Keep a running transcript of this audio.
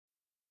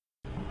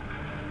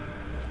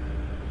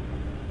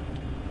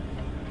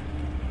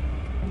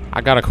I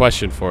got a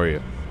question for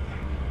you.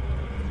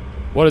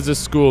 What does this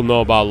school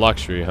know about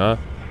luxury, huh?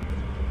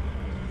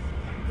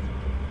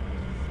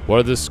 What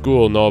does this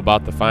school know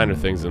about the finer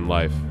things in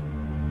life?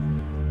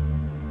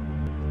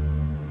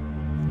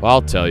 Well,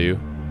 I'll tell you.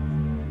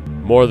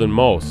 More than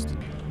most.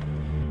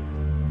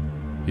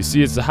 You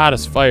see, it's the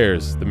hottest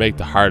fires that make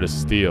the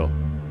hardest steel.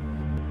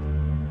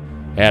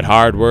 Add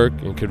hard work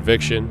and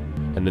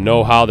conviction and the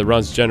know-how that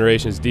runs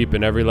generations deep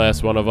in every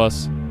last one of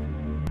us.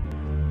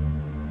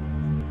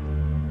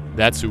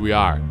 That's who we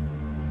are.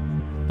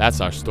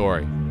 That's our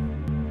story.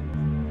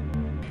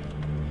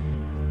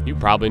 You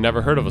probably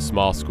never heard of a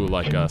small school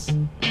like us.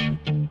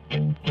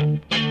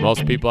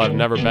 Most people have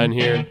never been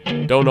here,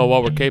 don't know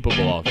what we're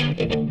capable of.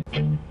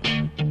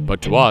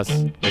 But to us,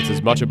 it's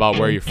as much about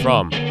where you're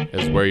from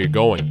as where you're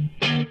going.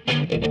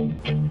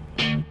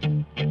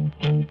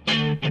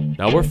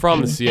 Now we're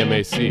from the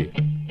CMAC,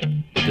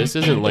 but this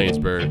isn't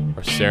Lanesburg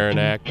or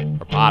Saranac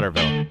or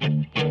Potterville.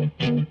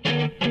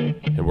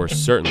 And we're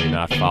certainly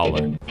not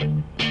Fowler.